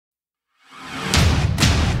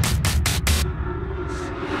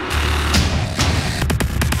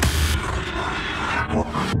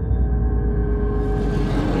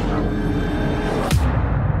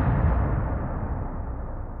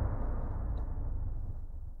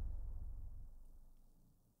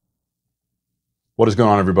What is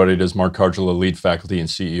going on, everybody? It is Mark Jarod, lead faculty and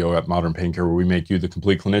CEO at Modern Pain Care, where we make you the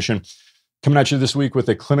complete clinician. Coming at you this week with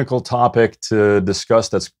a clinical topic to discuss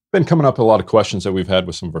that's been coming up, a lot of questions that we've had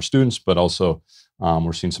with some of our students, but also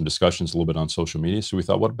we're seeing some discussions a little bit on social media. So we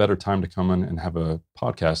thought, what better time to come in and have a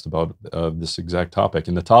podcast about this exact topic.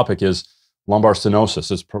 And the topic is lumbar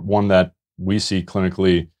stenosis. It's one that we see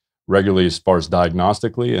clinically regularly as far as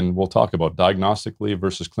diagnostically, and we'll talk about diagnostically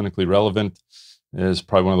versus clinically relevant is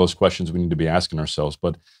probably one of those questions we need to be asking ourselves.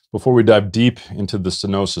 But before we dive deep into the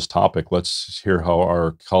stenosis topic, let's hear how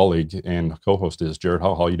our colleague and co-host is. Jarod,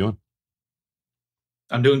 how are you doing?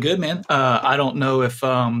 I'm doing good, man. I don't know if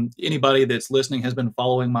anybody that's listening has been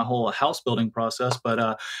following my whole house building process,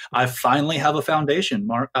 but I finally have a foundation,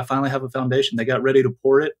 Mark. I finally have a foundation. They got ready to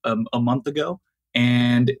pour it a month ago,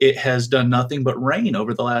 and it has done nothing but rain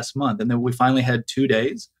over the last month. And then we finally had 2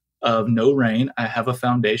 days of no rain. I have a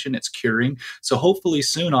foundation. It's curing. So hopefully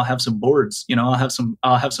soon I'll have some boards. I'll have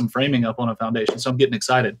some framing up on a foundation. So I'm getting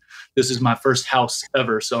excited. This is my first house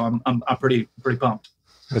ever, so I'm pretty pumped.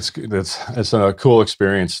 It's a cool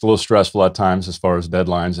experience. A little stressful at times as far as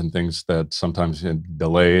deadlines and things that sometimes get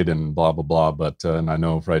delayed and blah blah blah. But and I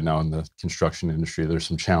know right now in the construction industry, there's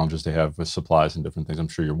some challenges they have with supplies and different things. I'm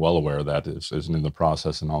sure you're well aware of that, isn't in the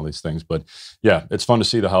process and all these things. But yeah, it's fun to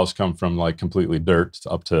see the house come from like completely dirt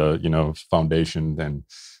up to foundation, then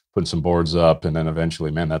putting some boards up, and then eventually,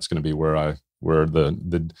 man, that's going to be where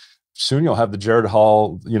the soon you'll have the Jarod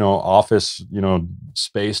Hall, office,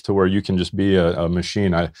 space to where you can just be a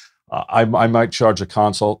machine. I might charge a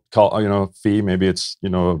consult call, fee. Maybe it's,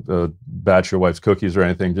 a batch of your wife's cookies or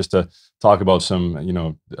anything, just to talk about some,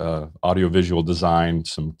 audio visual design,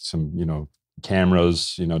 some,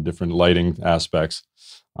 cameras, different lighting aspects.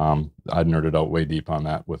 I'd nerded out way deep on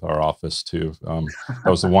that with our office too. That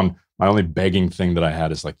was my only begging thing that I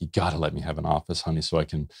had is like, you got to let me have an office, honey, so I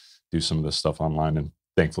can do some of this stuff online. And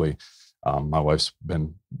thankfully, my wife's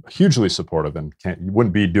been hugely supportive and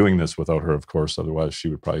wouldn't be doing this without her, of course. Otherwise, she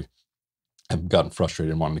would probably have gotten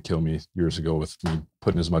frustrated and wanted to kill me years ago with me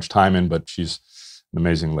putting as much time in, but she's an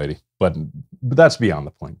amazing lady. But that's beyond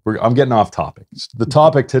the point. I'm getting off topic. The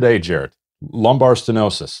topic today, Jarod, lumbar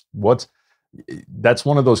stenosis. That's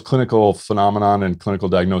one of those clinical phenomenon and clinical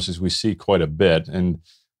diagnoses we see quite a bit. And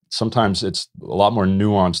sometimes it's a lot more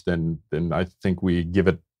nuanced than I think we give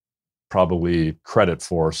it probably credit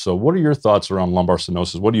for. So what are your thoughts around lumbar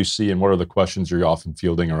stenosis? What do you see, and what are the questions you're often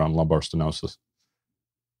fielding around lumbar stenosis?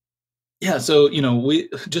 Yeah, so we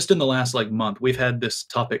just in the last month, we've had this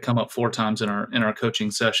topic come up 4 times in our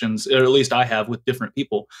coaching sessions, or at least I have, with different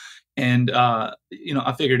people. And I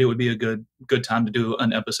figured it would be a good time to do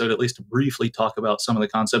an episode, at least to briefly talk about some of the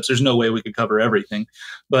concepts. There's no way we could cover everything,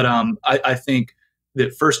 but I think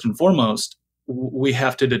that first and foremost, we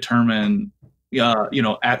have to determine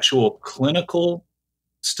actual clinical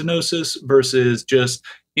stenosis versus just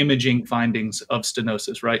imaging findings of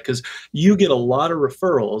stenosis, right? Because you get a lot of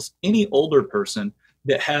referrals. Any older person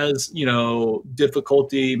that has,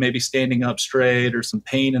 difficulty maybe standing up straight, or some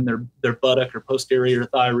pain in their buttock or posterior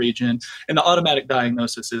thigh region, and the automatic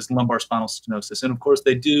diagnosis is lumbar spinal stenosis. And of course,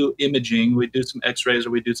 they do imaging. We do some X-rays, or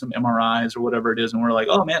we do some MRIs, or whatever it is, and we're like,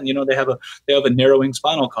 oh man, they have a narrowing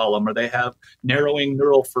spinal column, or they have narrowing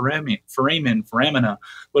neural foramina,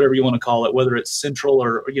 whatever you want to call it, whether it's central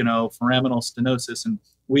or foraminal stenosis. And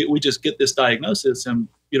we just get this diagnosis, and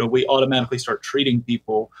we automatically start treating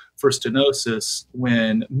people for stenosis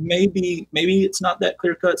when maybe it's not that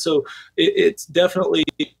clear cut. So it's definitely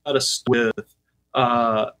got to start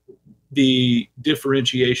with the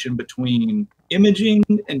differentiation between imaging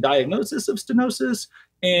and diagnosis of stenosis,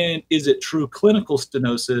 and is it true clinical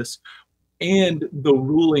stenosis, and the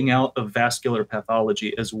ruling out of vascular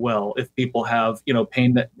pathology as well. If people have,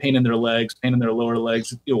 pain in their legs, pain in their lower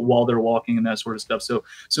legs, while they're walking, and that sort of stuff. So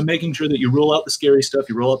making sure that you rule out the scary stuff,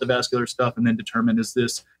 you rule out the vascular stuff, and then determine, is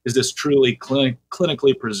this truly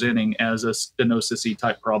clinically presenting as a stenosis-y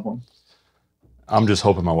type problem? I'm just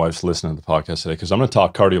hoping my wife's listening to the podcast today, because I'm going to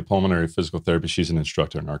talk cardiopulmonary physical therapy. She's an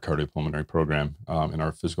instructor in our cardiopulmonary program in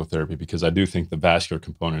our physical therapy, because I do think the vascular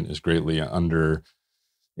component is greatly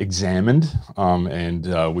examined,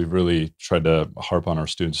 and we've really tried to harp on our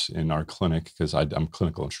students in our clinic, because I'm a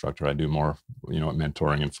clinical instructor. I do more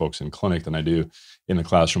mentoring and folks in clinic than I do in the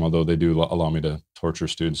classroom, although they do allow me to torture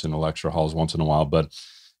students in the lecture halls once in a while. But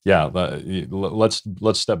yeah, let's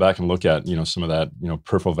step back and look at some of that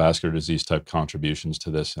peripheral vascular disease type contributions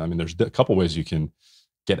to this. I mean, there's a couple ways you can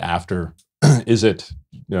get after is it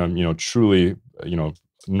truly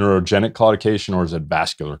neurogenic claudication, or is it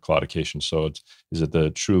vascular claudication? So is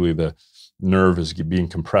it truly the nerve is being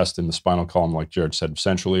compressed in the spinal column, like Jarod said,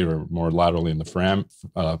 centrally or more laterally in the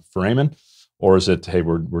foramen, Or is it, hey,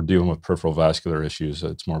 we're dealing with peripheral vascular issues?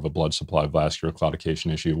 It's more of a blood supply vascular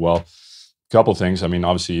claudication issue. Well, a couple things. I mean,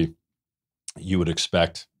 obviously, you would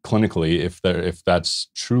expect clinically if that's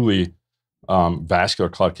truly vascular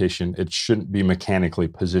claudication, it shouldn't be mechanically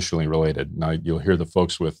positionally related. Now you'll hear the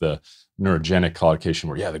folks with the neurogenic claudication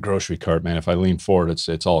where, yeah, the grocery cart, man, if I lean forward,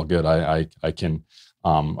 it's all good. I can,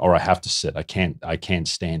 or I have to sit. I can't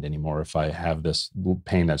stand anymore if I have this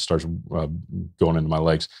pain that starts going into my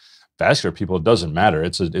legs. Vascular people, it doesn't matter.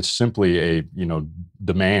 It's simply a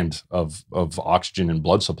demand of oxygen and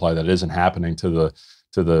blood supply that isn't happening to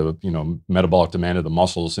the metabolic demand of the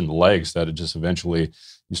muscles in the legs, that it just eventually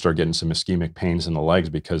you start getting some ischemic pains in the legs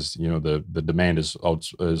because the demand is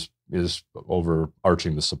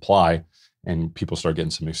overarching the supply, and people start getting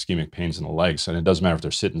some ischemic pains in the legs. And it doesn't matter if they're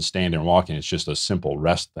sitting, standing, or walking. It's just a simple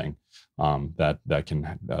rest thing that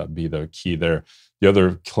can be the key there. The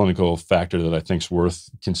other clinical factor that I think is worth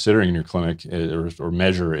considering in your clinic or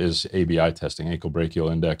measure is ABI testing, ankle brachial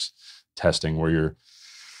index testing, where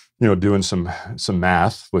you're doing some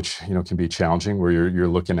math, which can be challenging, where you're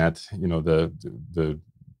looking at the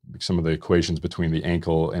some of the equations between the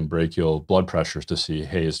ankle and brachial blood pressures to see,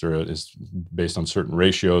 hey, is based on certain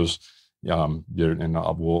ratios. And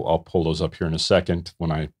I'll pull those up here in a second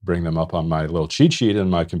when I bring them up on my little cheat sheet in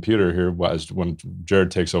my computer here when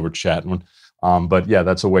Jarod takes over chatting. But yeah,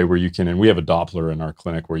 that's a way where you can, and we have a Doppler in our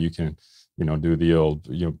clinic where you can, do the old,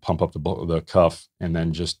 pump up the cuff and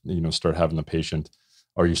then just, start having the patient,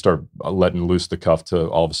 or you start letting loose the cuff to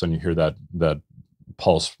all of a sudden you hear that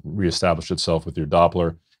pulse reestablish itself with your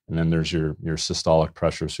Doppler. And then there's your systolic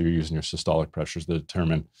pressure. So you're using your systolic pressures to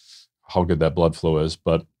determine how good that blood flow is.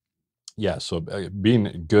 But yeah, so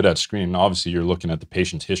being good at screening, obviously you're looking at the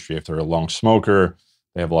patient's history. If they're a long smoker,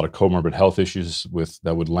 they have a lot of comorbid health issues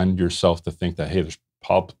that would lend yourself to think that, hey, there's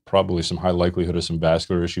probably some high likelihood of some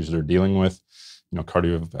vascular issues they're dealing with,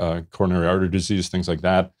 coronary artery disease, things like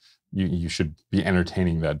that. You should be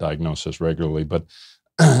entertaining that diagnosis regularly. But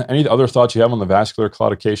any other thoughts you have on the vascular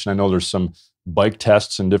claudication? I know there's some bike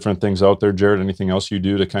tests and different things out there, Jarod. Anything else you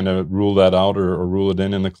do to kind of rule that out or rule it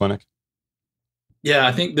in the clinic? Yeah,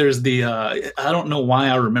 I think there's I don't know why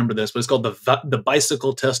I remember this, but it's called the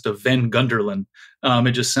bicycle test of Van Gunderlin.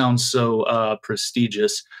 It just sounds so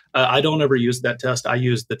prestigious. I don't ever use that test. I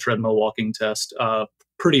use the treadmill walking test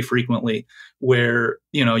pretty frequently, where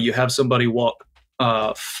you have somebody walk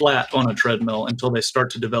flat on a treadmill until they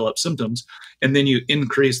start to develop symptoms, and then you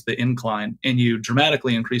increase the incline, and you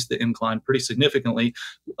dramatically increase the incline pretty significantly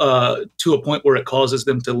to a point where it causes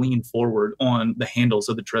them to lean forward on the handles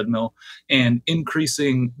of the treadmill, and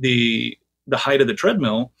increasing the height of the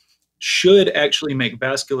treadmill should actually make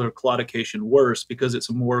vascular claudication worse because it's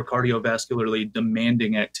a more cardiovascularly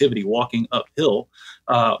demanding activity walking uphill,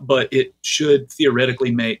 but it should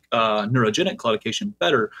theoretically make neurogenic claudication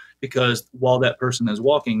better, because while that person is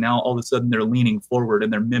walking, now all of a sudden they're leaning forward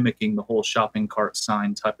and they're mimicking the whole shopping cart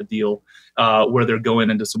sign type of deal, where they're going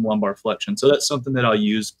into some lumbar flexion. So that's something that I'll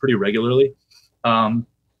use pretty regularly. I'll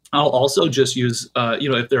also just use,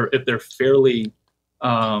 if they're fairly,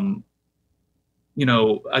 I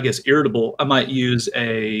guess irritable, I might use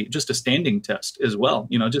just a standing test as well.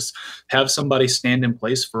 Just have somebody stand in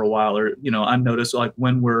place for a while, or I notice like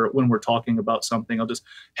when we're talking about something, I'll just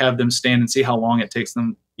have them stand and see how long it takes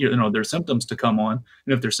them, their symptoms to come on.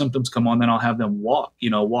 And if their symptoms come on, then I'll have them walk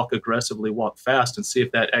aggressively, walk fast, and see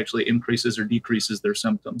if that actually increases or decreases their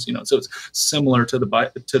symptoms. So it's similar to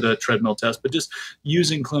the treadmill test, but just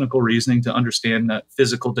using clinical reasoning to understand that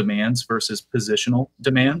physical demands versus positional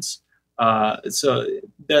demands. So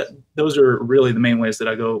those are really the main ways that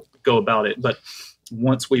I go about it. But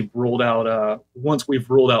once we've ruled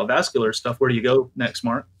out vascular stuff, where do you go next,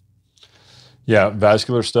 Mark? Yeah,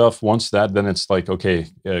 vascular stuff. Once then it's like, okay,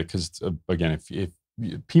 because again, if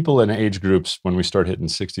people in age groups, when we start hitting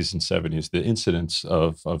 60s and 70s, the incidence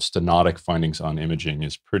of stenotic findings on imaging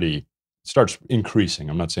starts increasing.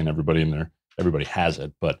 I'm not saying everybody has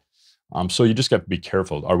it, but so you just got to be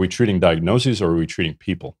careful. Are we treating diagnoses or are we treating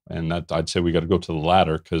people? And that I'd say we got to go to the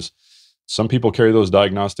latter, because some people carry those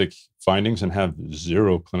diagnostic findings and have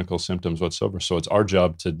zero clinical symptoms whatsoever. So it's our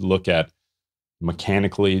job to look at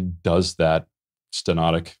mechanically, does that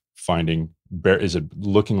stenotic finding is it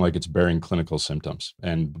looking like it's bearing clinical symptoms?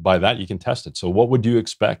 And by that you can test it. So what would you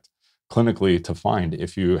expect clinically to find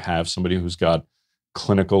if you have somebody who's got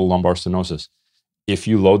clinical lumbar stenosis? If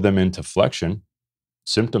you load them into flexion,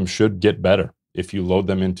 symptoms should get better. If you load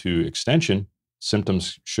them into extension,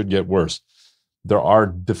 symptoms should get worse. There are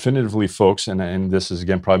definitively folks, and this is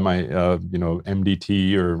again probably my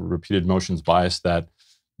MDT or repeated motions bias, that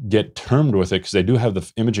get termed with it because they do have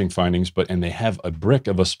the imaging findings, and they have a brick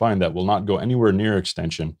of a spine that will not go anywhere near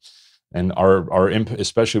extension. And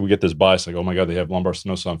especially we get this bias like, oh my God, they have lumbar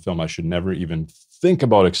stenosis on film. I should never even think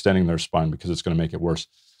about extending their spine because it's going to make it worse.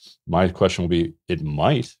 My question will be, it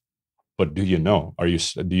might, but do you know?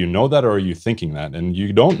 Do you know that, or are you thinking that? And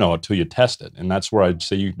you don't know it till you test it. And that's where I'd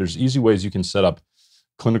say there's easy ways you can set up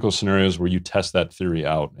clinical scenarios where you test that theory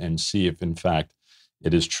out and see if in fact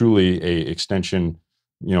it is truly a extension,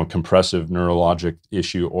 compressive neurologic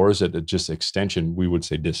issue, or is it just extension, we would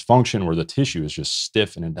say dysfunction, where the tissue is just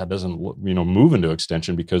stiff and that doesn't, move into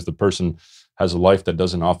extension because the person has a life that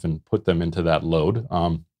doesn't often put them into that load.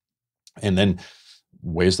 And then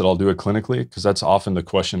ways that I'll do it clinically, because that's often the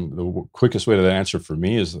question. The quickest way to answer for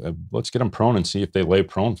me is let's get them prone and see if they lay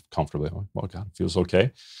prone comfortably. Well, God, it feels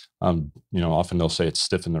okay. Often they'll say it's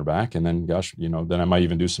stiff in their back, and then gosh, then I might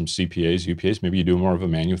even do some CPAs, UPAs. Maybe you do more of a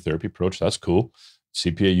manual therapy approach. That's cool.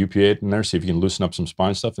 CPA, UPA in there, see if you can loosen up some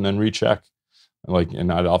spine stuff, and then recheck.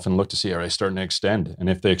 And I'd often look to see, are they starting to extend? And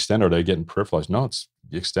if they extend, are they getting peripheralized? No, it's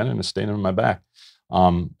extending, it's staying in my back.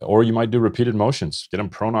 Or you might do repeated motions, get them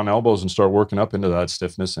prone on elbows and start working up into that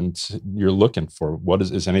stiffness. And you're looking for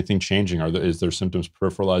is anything changing? Is there symptoms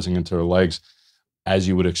peripheralizing into their legs as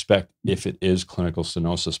you would expect if it is clinical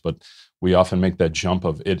stenosis? But we often make that jump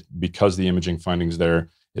of it because the imaging findings there,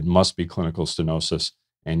 it must be clinical stenosis.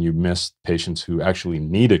 And you miss patients who actually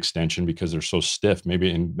need extension because they're so stiff.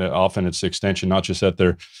 Often it's extension, not just at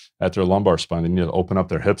their lumbar spine. They need to open up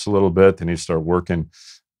their hips a little bit. They need to start working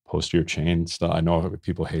posterior chain stuff. I know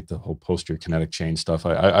people hate the whole posterior kinetic chain stuff.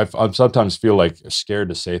 I sometimes feel like scared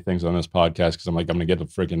to say things on this podcast because I'm like, I'm going to get a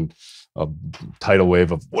freaking tidal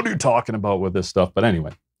wave of what are you talking about with this stuff? But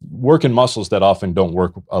anyway, working muscles that often don't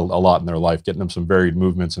work a lot in their life, getting them some varied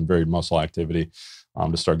movements and varied muscle activity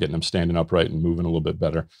to start getting them standing upright and moving a little bit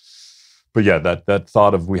better. But yeah, that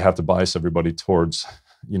thought of we have to bias everybody towards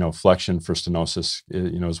flexion for stenosis,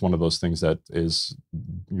 is one of those things that is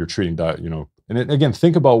you're treating and again,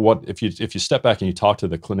 think about what if you step back and you talk to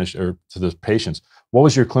the clinician or to the patients, what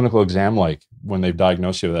was your clinical exam like when they've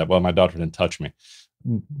diagnosed you with that? Well, my doctor didn't touch me.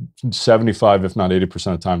 75, if not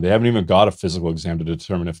 80% of the time, they haven't even got a physical exam to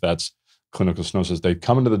determine if that's clinical stenosis. They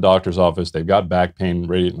come into the doctor's office, they've got back pain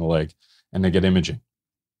radiating the leg, and they get imaging.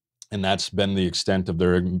 And that's been the extent of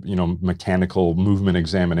their, mechanical movement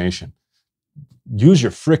examination. Use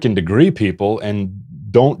your freaking degree, people, and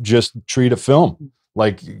don't just treat a film.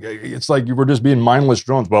 Like, it's like you were just being mindless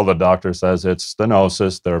drones. Well, the doctor says it's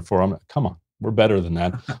stenosis, therefore come on, we're better than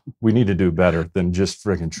that. We need to do better than just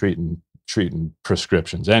freaking treating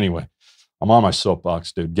prescriptions. Anyway, I'm on my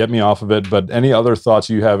soapbox, dude. Get me off of it. But any other thoughts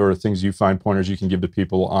you have or things you find, pointers you can give to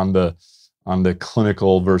people on the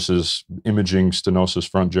clinical versus imaging stenosis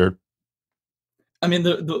front, Jarod? I mean,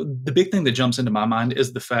 the big thing that jumps into my mind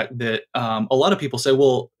is the fact that a lot of people say,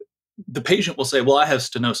 well, the patient will say, well, I have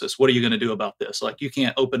stenosis. What are you going to do about this? Like, you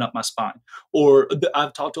can't open up my spine. Or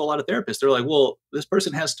I've talked to a lot of therapists. They're like, well, this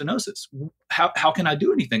person has stenosis. How can I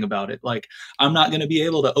do anything about it? Like, I'm not going to be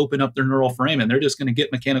able to open up their neural frame and they're just going to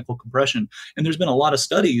get mechanical compression. And there's been a lot of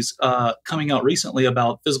studies coming out recently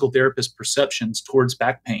about physical therapist perceptions towards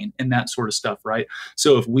back pain and that sort of stuff, right?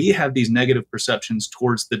 So if we have these negative perceptions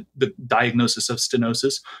towards the diagnosis of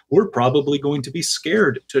stenosis, we're probably going to be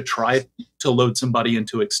scared to try to load somebody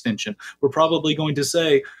into extension. We're probably going to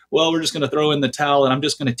say, well, we're just going to throw in the towel and I'm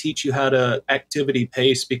just going to teach you how to activity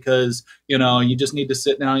pace because, you just need to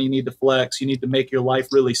sit down, you need to flex, you need to make your life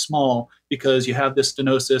really small because you have this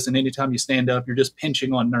stenosis and anytime you stand up, you're just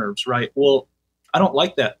pinching on nerves, right? Well, I don't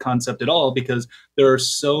like that concept at all because there are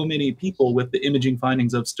so many people with the imaging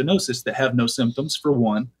findings of stenosis that have no symptoms, for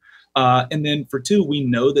one. And then for two, we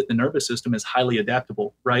know that the nervous system is highly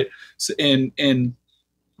adaptable, right? So, and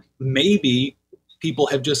maybe people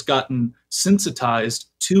have just gotten sensitized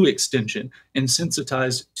to extension and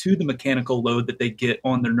sensitized to the mechanical load that they get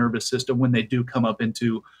on their nervous system when they do come up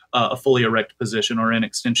into a fully erect position or in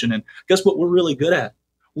extension. And guess what we're really good at?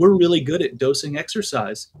 We're really good at dosing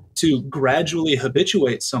exercise to gradually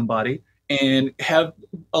habituate somebody and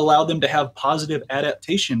allow them to have positive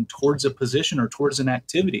adaptation towards a position or towards an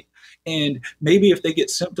activity. And maybe if they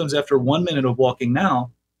get symptoms after 1 minute of walking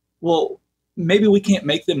now, well, maybe we can't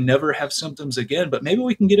make them never have symptoms again, but maybe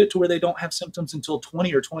we can get it to where they don't have symptoms until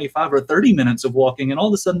 20 or 25 or 30 minutes of walking, and all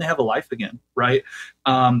of a sudden they have a life again, right?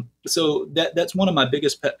 So that's one of my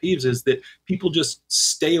biggest pet peeves is that people just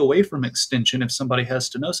stay away from extension if somebody has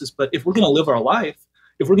stenosis. But if we're going to live our life,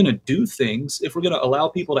 if we're going to do things, if we're going to allow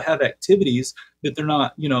people to have activities that they're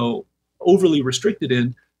not, overly restricted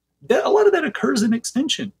in, that a lot of that occurs in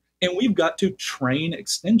extension. And we've got to train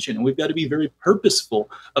extension, and we've got to be very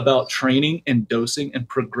purposeful about training and dosing and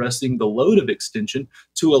progressing the load of extension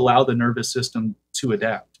to allow the nervous system to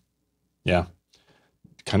adapt. Yeah.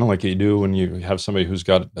 Kind of like you do when you have somebody who's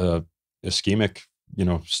got ischemic,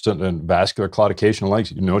 vascular claudication of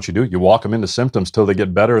legs. You know what you do? You walk them into symptoms till they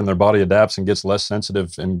get better and their body adapts and gets less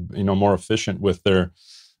sensitive and, more efficient with their,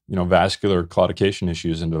 vascular claudication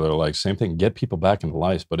issues into their legs. Same thing, get people back into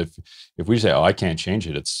life. But if we say, oh, I can't change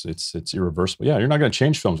it, it's irreversible. Yeah, you're not going to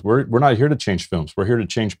change films. We're not here to change films. We're here to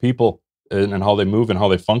change people and how they move and how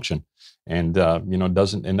they function. And,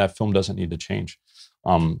 that film doesn't need to change.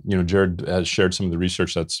 Jarod has shared some of the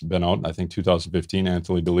research that's been out. I think 2015,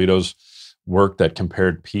 Anthony DeLito's work that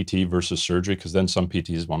compared PT versus surgery, because then some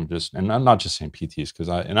PTs want to just, and I'm not just saying PTs, because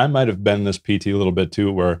I might have been this PT a little bit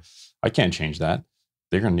too, where I can't change that.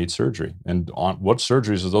 They're going to need surgery. And on what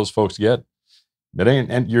surgeries do those folks get? It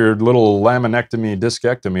ain't and your little laminectomy,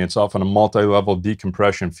 discectomy. It's often a multi-level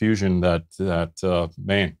decompression fusion that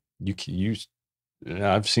man,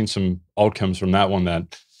 I've seen some outcomes from that one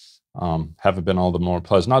that haven't been all the more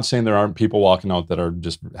pleasant. Not saying there aren't people walking out that are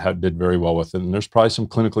did very well with it. And there's probably some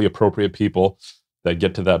clinically appropriate people that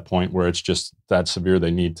get to that point where it's just that severe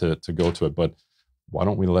they need to go to it. But why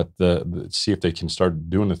don't we let see if they can start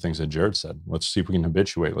doing the things that Jarod said? Let's see if we can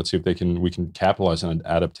habituate. Let's see if we can capitalize on an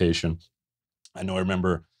adaptation. I can't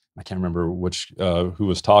remember who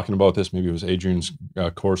was talking about this. Maybe it was Adrian's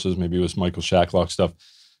courses. Maybe it was Michael Shacklock stuff.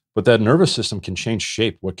 But that nervous system can change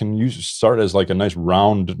shape. What can you start as like a nice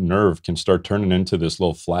round nerve can start turning into this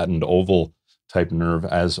little flattened oval type nerve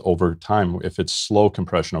as over time, if it's slow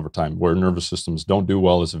compression over time. Where nervous systems don't do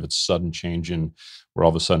well is if it's sudden change in where all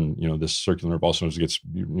of a sudden, this circular nerve also gets,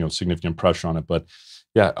 significant pressure on it. But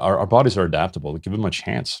yeah, our bodies are adaptable. Give them a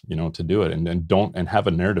chance, to do it and have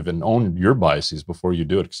a narrative and own your biases before you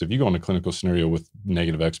do it. Because if you go in a clinical scenario with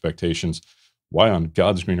negative expectations, why on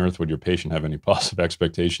God's green earth would your patient have any positive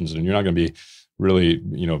expectations? And you're not going to be really,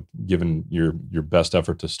 given your best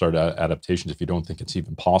effort to start adaptations if you don't think it's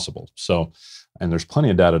even possible. So, and there's plenty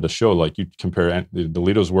of data to show, like you compare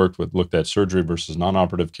DeLito's work looked at surgery versus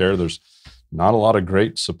non-operative care. There's not a lot of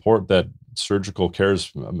great support that surgical care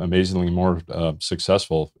is amazingly more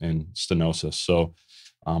successful in stenosis. So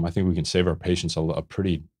I think we can save our patients a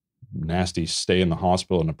pretty nasty stay in the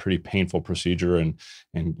hospital and a pretty painful procedure and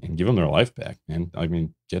give them their life back. And I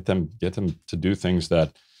mean, get them to do things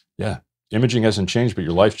that, yeah, imaging hasn't changed, but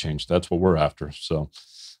your life changed. That's what we're after. So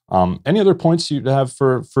any other points you'd have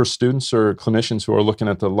for students or clinicians who are looking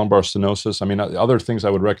at the lumbar stenosis? I mean, other things I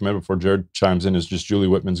would recommend before Jarod chimes in is just Julie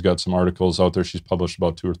Whitman's got some articles out there. She's published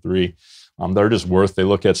about 2 or 3 that are just they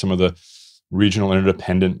look at some of the regional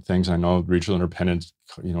interdependent things. I know regional interdependence,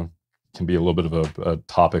 can be a little bit of a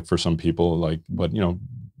topic for some people, but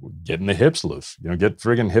getting the hips loose, get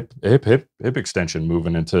friggin' hip extension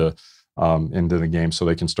moving into the game so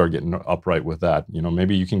they can start getting upright with that.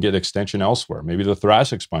 Maybe you can get extension elsewhere. Maybe the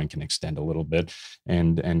thoracic spine can extend a little bit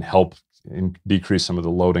and help decrease some of the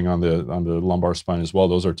loading on the lumbar spine as well.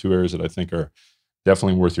 Those are 2 areas that I think are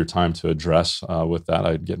definitely worth your time to address with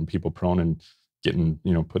that. Getting people prone and getting,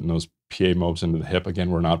 putting those PA mobs into the hip.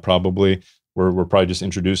 Again, we're probably just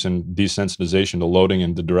introducing desensitization to loading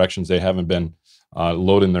in the directions they haven't been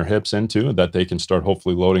loading their hips into, that they can start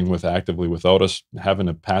hopefully loading with actively without us having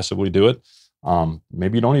to passively do it.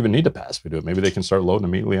 Maybe you don't even need to passively do it. Maybe they can start loading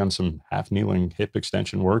immediately on some half kneeling hip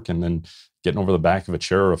extension work and then getting over the back of a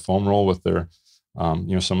chair or a foam roll with their,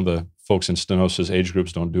 some of the folks in stenosis age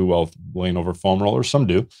groups don't do well laying over foam rollers. Some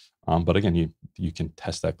do. But again, you can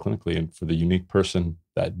test that clinically, and for the unique person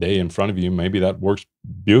that day in front of you, maybe that works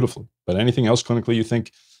beautifully. But anything else clinically you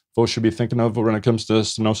think folks should be thinking of when it comes to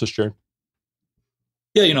stenosis, Jarod?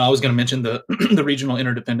 Yeah, I was going to mention the the regional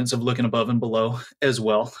interdependence of looking above and below as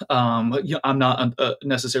well. I'm not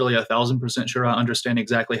necessarily 1,000% sure I understand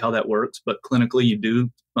exactly how that works, but clinically you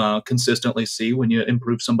do consistently see when you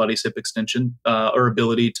improve somebody's hip extension or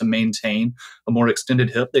ability to maintain a more extended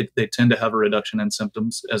hip, they tend to have a reduction in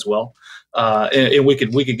symptoms as well. And we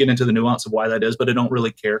could get into the nuance of why that is, but I don't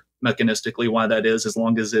really care mechanistically why that is, as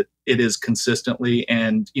long as it is consistently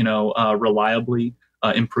and reliably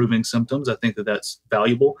improving symptoms. I think that's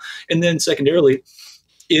valuable. And then secondarily,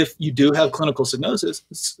 if you do have clinical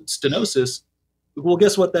stenosis, well,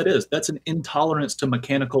 guess what that is? That's an intolerance to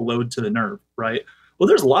mechanical load to the nerve, right? Well,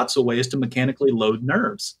 there's lots of ways to mechanically load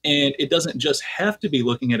nerves, and it doesn't just have to be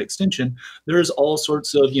looking at extension. There's all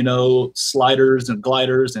sorts of, sliders and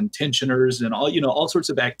gliders and tensioners and all sorts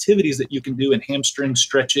of activities that you can do in hamstring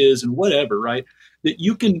stretches and whatever, right? That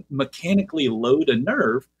you can mechanically load a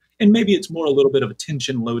nerve. and maybe it's more a little bit of a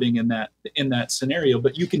tension loading in that scenario,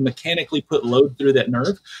 but you can mechanically put load through that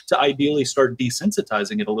nerve to ideally start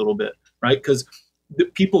desensitizing it a little bit, right? Because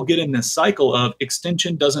people get in this cycle of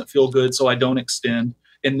extension doesn't feel good, so I don't extend.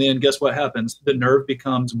 And then guess what happens? The nerve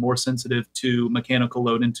becomes more sensitive to mechanical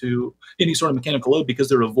load, into any sort of mechanical load, because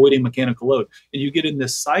they're avoiding mechanical load. And you get in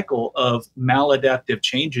this cycle of maladaptive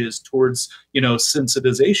changes towards,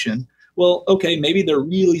 sensitization. Well, okay, maybe they're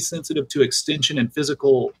really sensitive to extension and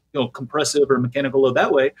physical, compressive or mechanical load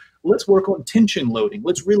that way. Let's work on tension loading.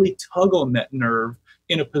 Let's really tug on that nerve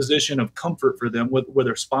in a position of comfort for them, where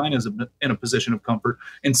their spine is in a position of comfort,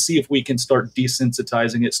 and see if we can start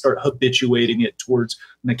desensitizing it, start habituating it towards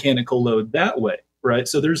mechanical load that way, right?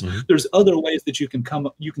 So there's other ways that you can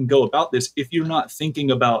go about this if you're not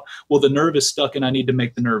thinking about, well, the nerve is stuck and I need to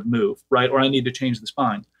make the nerve move, right? Or I need to change the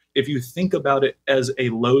spine. If you think about it as a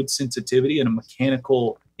load sensitivity and a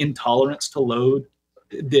mechanical intolerance to load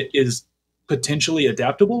that is potentially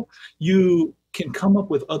adaptable, you can come up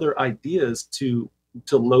with other ideas to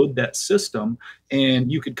load that system,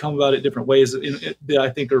 and you could come about it different ways that I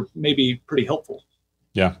think are maybe pretty helpful.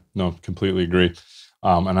 Yeah, no, completely agree.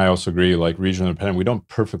 And I also agree, like regional independent, we don't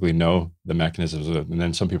perfectly know the mechanisms of it. And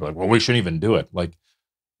then some people are like, well, we shouldn't even do it. Like,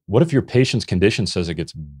 what if your patient's condition says it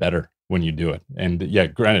gets better when you do it? And yeah,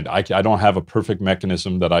 granted, I don't have a perfect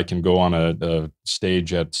mechanism that I can go on a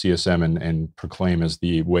stage at CSM and proclaim as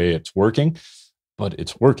the way it's working, but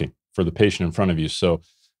it's working for the patient in front of you. So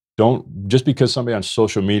don't, just because somebody on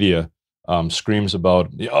social media screams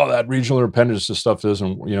about, oh, that regional independence stuff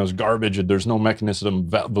isn't, it's garbage, and there's no mechanism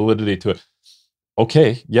validity to it.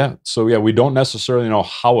 Okay, yeah. So yeah, we don't necessarily know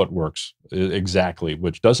how it works exactly,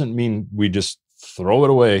 which doesn't mean we just throw it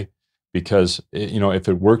away because if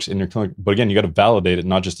it works in your clinic. But again, you got to validate it,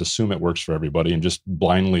 not just assume it works for everybody and just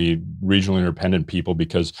blindly regionally independent people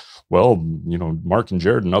because, well, Mark and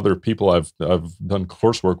Jarod and other people I've done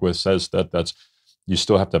coursework with says that's. You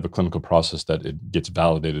still have to have a clinical process that it gets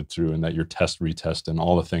validated through, and that your retest and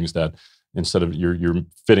all the things that, instead of you're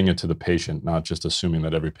fitting it to the patient, not just assuming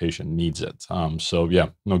that every patient needs it. So yeah,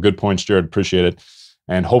 no, good points, Jarod. Appreciate it.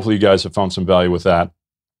 And hopefully you guys have found some value with that.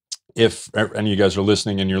 If any of you guys are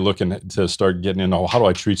listening and you're looking to start getting into, how do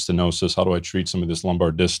I treat stenosis? How do I treat some of this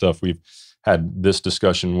lumbar disc stuff? We've had this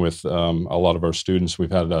discussion with a lot of our students.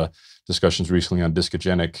 We've had discussions recently on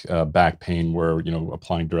discogenic back pain, where,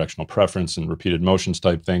 applying directional preference and repeated motions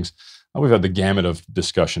type things. We've had the gamut of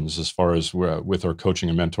discussions as far as with our coaching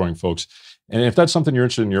and mentoring folks. And if that's something you're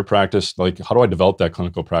interested in your practice, like, how do I develop that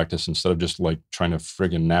clinical practice instead of just like trying to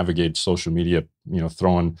friggin' navigate social media,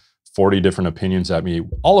 throwing 40 different opinions at me,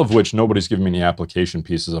 all of which nobody's giving me any application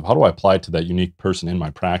pieces of how do I apply it to that unique person in my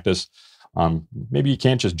practice. Maybe you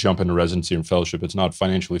can't just jump into residency and fellowship. It's not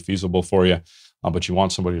financially feasible for you, but you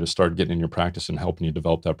want somebody to start getting in your practice and helping you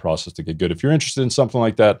develop that process to get good. If you're interested in something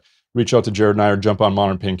like that, reach out to Jarod and I, or jump on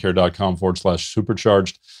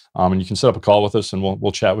modernpaincare.com/supercharged. And you can set up a call with us, and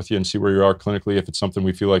we'll chat with you and see where you are clinically. If it's something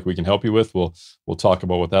we feel like we can help you with, we'll talk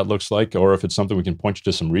about what that looks like. Or if it's something we can point you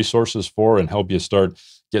to some resources for and help you start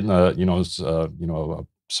getting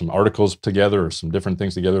some articles together or some different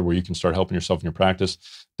things together where you can start helping yourself in your practice,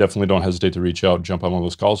 definitely don't hesitate to reach out, jump on one of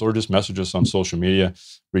those calls, or just message us on social media.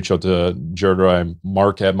 Reach out to Jarod or I,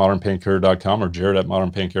 Mark at modernpaincare.com or Jarod at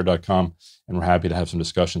modernpaincare.com, and we're happy to have some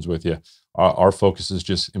discussions with you. Our focus is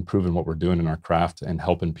just improving what we're doing in our craft and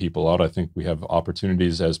helping people out. I think we have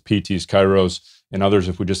opportunities as PTs, chiros, and others.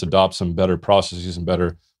 If we just adopt some better processes and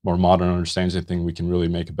better, more modern understandings of things, we can really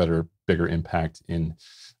make a bigger impact in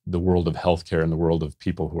the world of healthcare and the world of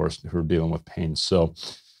people who are dealing with pain. So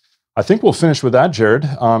I think we'll finish with that, Jarod.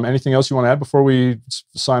 Anything else you want to add before we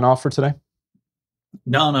sign off for today?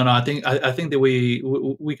 No. I think that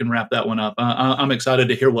we can wrap that one up. I'm excited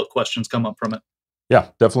to hear what questions come up from it. Yeah,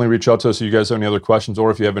 definitely reach out to us if you guys have any other questions, or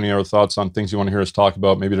if you have any other thoughts on things you want to hear us talk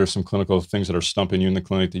about. Maybe there's some clinical things that are stumping you in the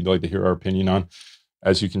clinic that you'd like to hear our opinion on.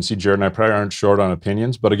 As you can see, Jarod and I probably aren't short on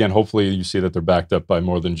opinions, but again, hopefully you see that they're backed up by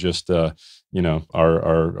more than just our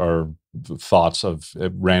thoughts of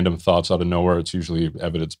random thoughts out of nowhere. It's usually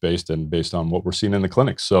evidence-based and based on what we're seeing in the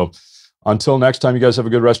clinic. So until next time, you guys have a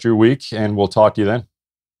good rest of your week, and we'll talk to you then.